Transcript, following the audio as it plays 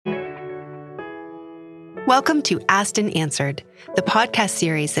Welcome to Asked and Answered, the podcast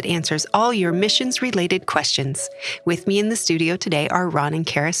series that answers all your missions-related questions. With me in the studio today are Ron and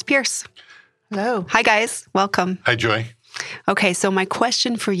Karis Pierce. Hello. Hi, guys. Welcome. Hi, Joy. Okay, so my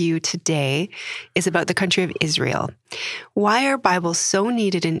question for you today is about the country of Israel. Why are Bibles so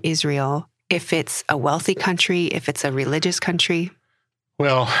needed in Israel if it's a wealthy country, if it's a religious country?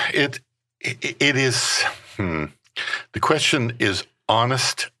 Well, it is, the question is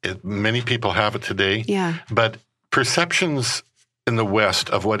honest. Many people have it today. Yeah. But perceptions in the West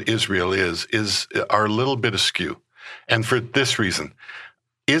of what Israel are a little bit askew. And for this reason,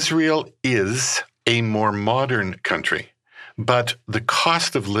 Israel is a more modern country, but the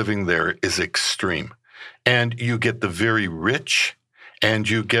cost of living there is extreme. And you get the very rich and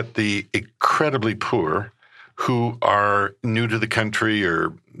you get the incredibly poor who are new to the country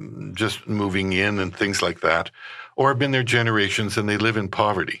or just moving in and things like that, or have been there generations and they live in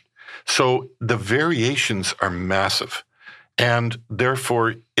poverty. So the variations are massive. And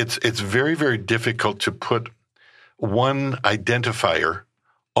therefore, it's very, very difficult to put one identifier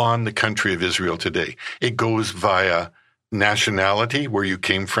on the country of Israel today. It goes via nationality, where you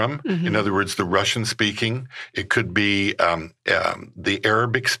came from. Mm-hmm. In other words, the Russian-speaking. It could be the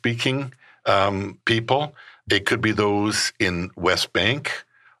Arabic-speaking people. It could be those in West Bank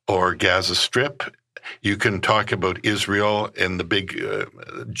or Gaza Strip. You can talk about Israel in the big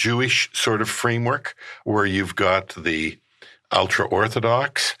Jewish sort of framework, where you've got the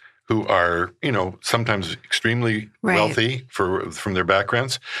ultra-Orthodox who are, sometimes extremely wealthy from their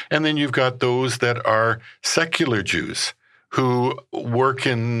backgrounds. And then you've got those that are secular Jews who work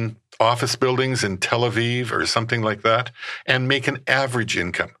in office buildings in Tel Aviv or something like that and make an average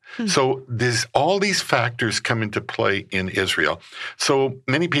income. Mm-hmm. So all these factors come into play in Israel. So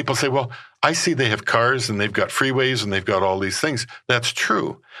many people say, well, I see they have cars and they've got freeways and they've got all these things. That's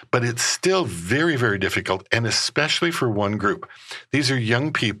true, but it's still very, very difficult, and especially for one group. These are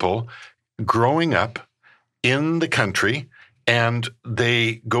young people growing up in the country, and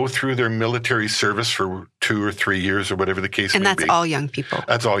they go through their military service for 2 or 3 years or whatever the case may be. And that's all young people?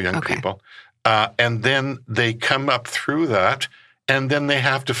 That's all young people. And then they come up through that, and then they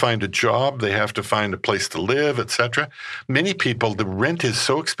have to find a job, they have to find a place to live, etc. Many people, the rent is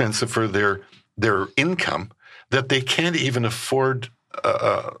so expensive for their income that they can't even afford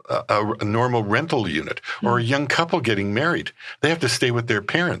a normal rental unit. Or a young couple getting married. They have to stay with their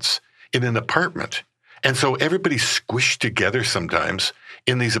parents in an apartment. And so everybody's squished together sometimes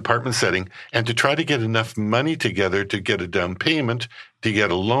in these apartment setting, and to try to get enough money together to get a down payment, to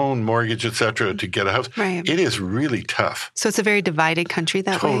get a loan, mortgage, et cetera, to get a house, it is really tough. So it's a very divided country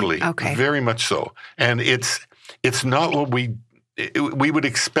that way? Totally. Okay. Very much so. And it's not what we would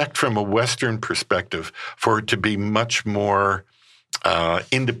expect from a Western perspective for it to be much more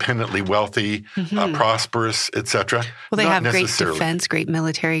independently wealthy, prosperous, etc. Well, they have great defense, great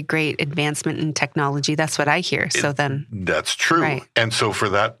military, great advancement in technology. That's what I hear. That's true. Right. And so for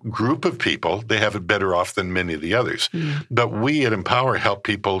that group of people, they have it better off than many of the others. Mm. But we at Empower help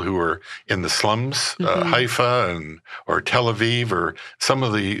people who are in the slums, Haifa or Tel Aviv, or some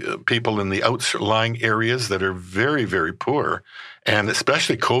of the people in the outlying areas that are very, very poor. And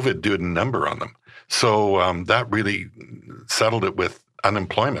especially COVID did a number on them. So that really settled it with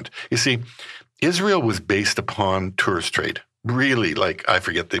unemployment. You see, Israel was based upon tourist trade. Really, I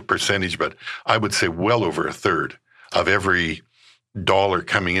forget the percentage, but I would say well over a third of every dollar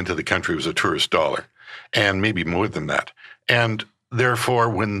coming into the country was a tourist dollar, and maybe more than that. And therefore,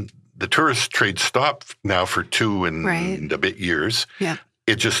 when the tourist trade stopped now for 2 and a bit years,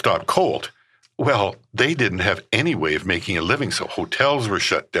 it just stopped cold. Well, they didn't have any way of making a living, so hotels were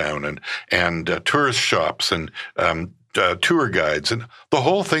shut down, and tourist shops and tour guides, and the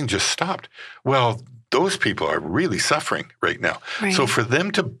whole thing just stopped. Well, those people are really suffering right now. Right. So for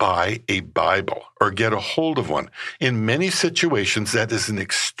them to buy a Bible or get a hold of one, in many situations, that is an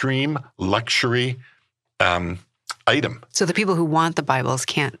extreme luxury item. So the people who want the Bibles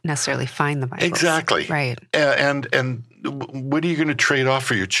can't necessarily find the Bibles. Exactly. Right. And what are you going to trade off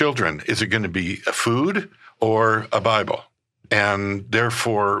for your children? Is it going to be a food or a Bible? And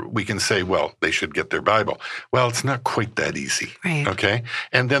therefore, we can say, well, they should get their Bible. Well, it's not quite that easy. Right. Okay.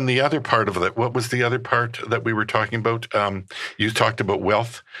 And then the other part of that, what was the other part that we were talking about? You talked about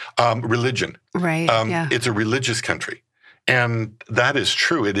wealth, religion. Right. It's a religious country. And that is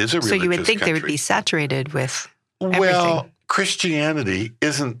true. It is a religious country. So you would think they would be saturated with everything. Well, Christianity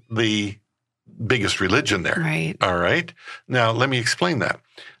isn't the biggest religion there. Right. All right. Now, let me explain that.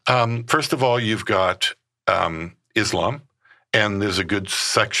 First of all, you've got Islam, and there's a good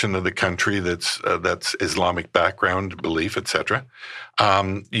section of the country that's Islamic background, belief, etc.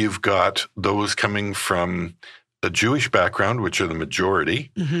 You've got those coming from a Jewish background, which are the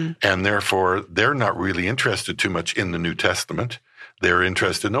majority, and therefore they're not really interested too much in the New Testament. They're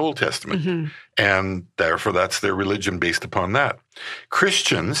interested in the Old Testament, and therefore that's their religion based upon that.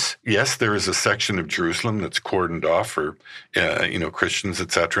 Christians, yes, there is a section of Jerusalem that's cordoned off for, Christians,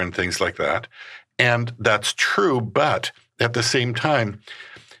 etc., and things like that, and that's true. But at the same time,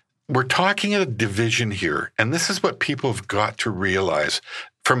 we're talking a division here, and this is what people have got to realize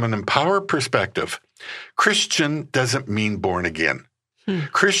from an empowered perspective. Christian doesn't mean born again.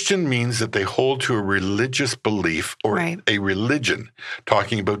 Christian means that they hold to a religious belief or a religion,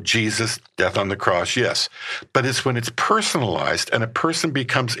 talking about Jesus, death on the cross, yes. But it's when it's personalized and a person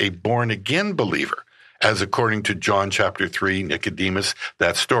becomes a born-again believer, as according to John chapter 3, Nicodemus,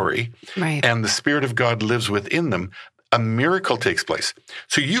 that story, and the Spirit of God lives within them, a miracle takes place.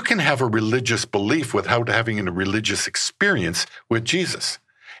 So you can have a religious belief without having a religious experience with Jesus.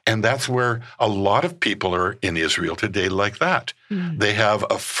 And that's where a lot of people are in Israel today like that. They have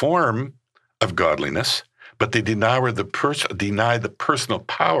a form of godliness, but they deny the personal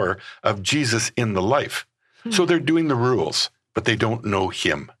power of Jesus in the life. So they're doing the rules, but they don't know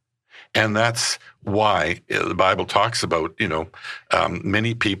him. And that's why the Bible talks about,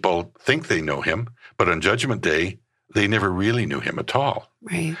 many people think they know him, but on Judgment Day, they never really knew him at all.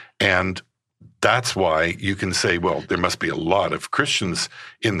 And that's why you can say, well, there must be a lot of Christians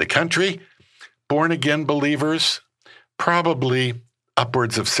in the country. Born-again believers, probably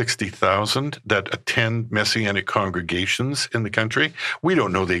upwards of 60,000 that attend Messianic congregations in the country. We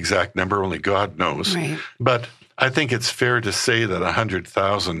don't know the exact number, only God knows. But I think it's fair to say that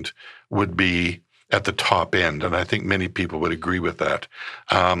 100,000 would be at the top end, and I think many people would agree with that,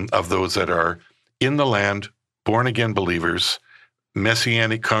 of those that are in the land, born-again believers,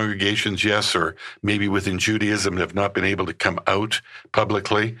 Messianic congregations, yes, or maybe within Judaism have not been able to come out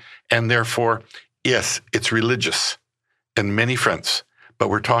publicly. And therefore, yes, it's religious in many fronts. But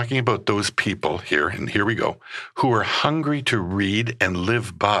we're talking about those people here, and here we go, who are hungry to read and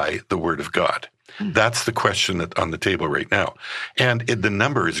live by the Word of God. That's the question on the table right now. And the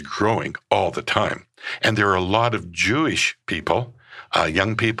number is growing all the time. And there are a lot of Jewish people,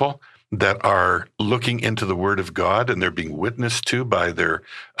 young people, that are looking into the Word of God, and they're being witnessed to by their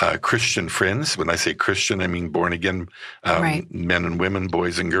Christian friends. When I say Christian, I mean born-again men and women,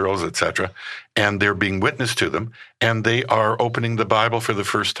 boys and girls, etc. And they're being witnessed to them, and they are opening the Bible for the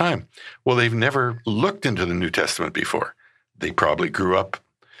first time. Well, they've never looked into the New Testament before. They probably grew up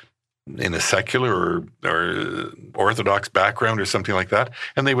in a secular or Orthodox background or something like that,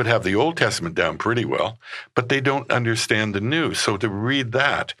 and they would have the Old Testament down pretty well, but they don't understand the New. So to read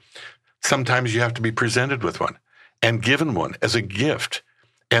that, sometimes you have to be presented with one and given one as a gift.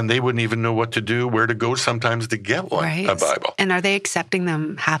 And they wouldn't even know what to do, where to go sometimes to get one, a Bible. And are they accepting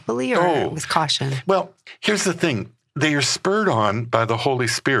them happily or with caution? Well, here's the thing. They are spurred on by the Holy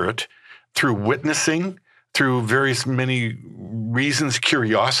Spirit through witnessing, through many reasons,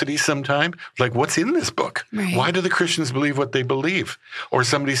 curiosity sometimes, like what's in this book? Why do the Christians believe what they believe? Or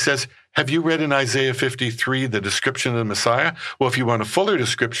somebody says, have you read in Isaiah 53 the description of the Messiah? Well, if you want a fuller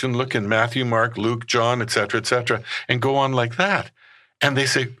description, look in Matthew, Mark, Luke, John, etc., and go on like that. And they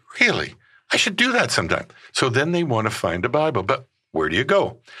say, really? I should do that sometime. So then they want to find a Bible. But where do you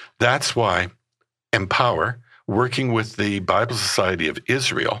go? That's why Empower, working with the Bible Society of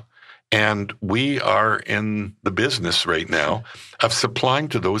Israel, and we are in the business right now of supplying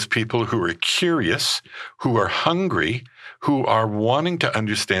to those people who are curious, who are hungry, who are wanting to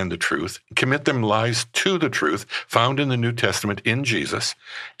understand the truth, commit their lives to the truth found in the New Testament in Jesus,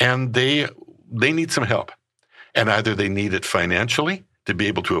 and they need some help. And either they need it financially to be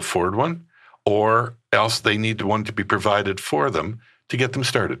able to afford one, or else they need one to be provided for them to get them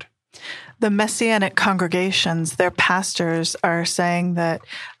started. The Messianic congregations, their pastors are saying that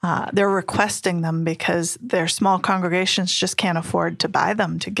they're requesting them because their small congregations just can't afford to buy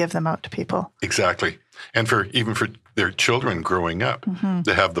them, to give them out to people. Exactly. And even for their children growing up,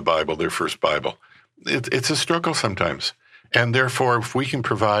 to have the Bible, their first Bible. It's a struggle sometimes. And therefore, if we can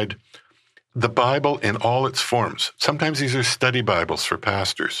provide the Bible in all its forms, sometimes these are study Bibles for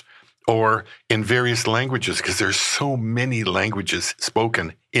pastors, or in various languages, because there's so many languages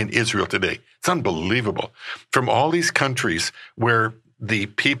spoken in Israel today. It's unbelievable. From all these countries where the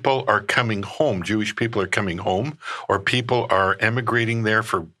people are coming home, Jewish people are coming home, or people are emigrating there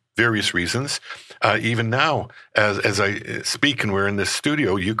for various reasons. Even now, as I speak and we're in this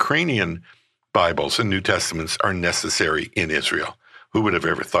studio, Ukrainian Bibles and New Testaments are necessary in Israel. Who would have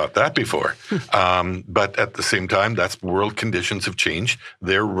ever thought that before? But at the same time, that's world conditions have changed.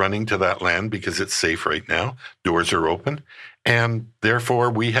 They're running to that land because it's safe right now. Doors are open. And therefore,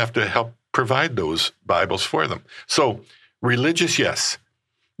 we have to help provide those Bibles for them. So religious, yes.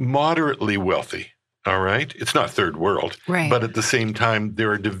 Moderately wealthy. All right. It's not third world, right. But at the same time,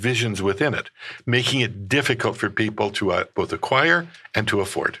 there are divisions within it, making it difficult for people to both acquire and to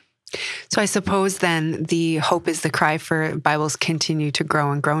afford. So I suppose then the hope is the cry for Bibles continue to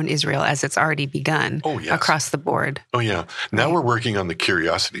grow and grow in Israel as it's already begun across the board. Oh, yeah. Now we're working on the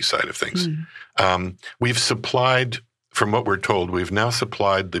curiosity side of things. We've supplied, from what we're told, we've now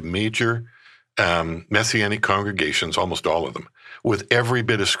supplied the major Messianic congregations, almost all of them, with every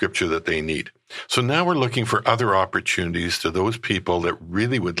bit of scripture that they need. So now we're looking for other opportunities to those people that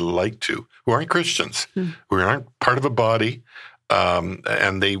really would like to, who aren't Christians, who aren't part of a body,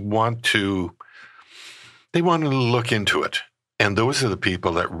 and they want to look into it. And those are the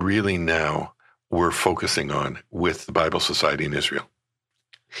people that really now we're focusing on with the Bible Society in Israel.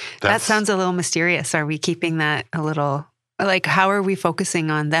 That sounds a little mysterious. Are we keeping that a little, like, how are we focusing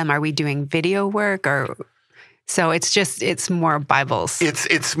on them? Are we doing video work or... So it's more Bibles.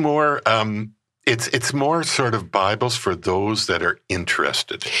 It's more sort of Bibles for those that are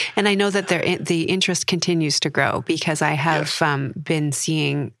interested. And I know that the interest continues to grow because I have been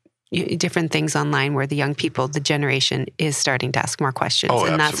seeing different things online where the young people, the generation, is starting to ask more questions. Oh,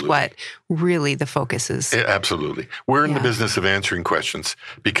 and absolutely. That's what really the focus is. Absolutely. We're in the business of answering questions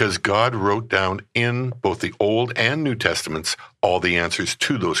because God wrote down in both the Old and New Testaments all the answers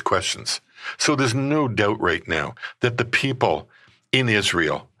to those questions. So there's no doubt right now that the people in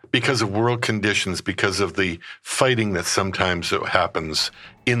Israel, because of world conditions, because of the fighting that sometimes happens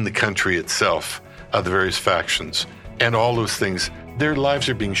in the country itself, of the various factions, and all those things, their lives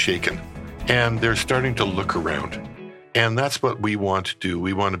are being shaken, and they're starting to look around. And that's what we want to do.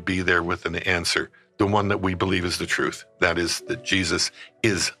 We want to be there with an answer, the one that we believe is the truth. That is that Jesus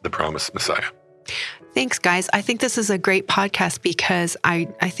is the promised Messiah. Thanks, guys. I think this is a great podcast because I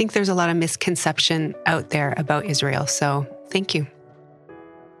think there's a lot of misconception out there about Israel. So thank you.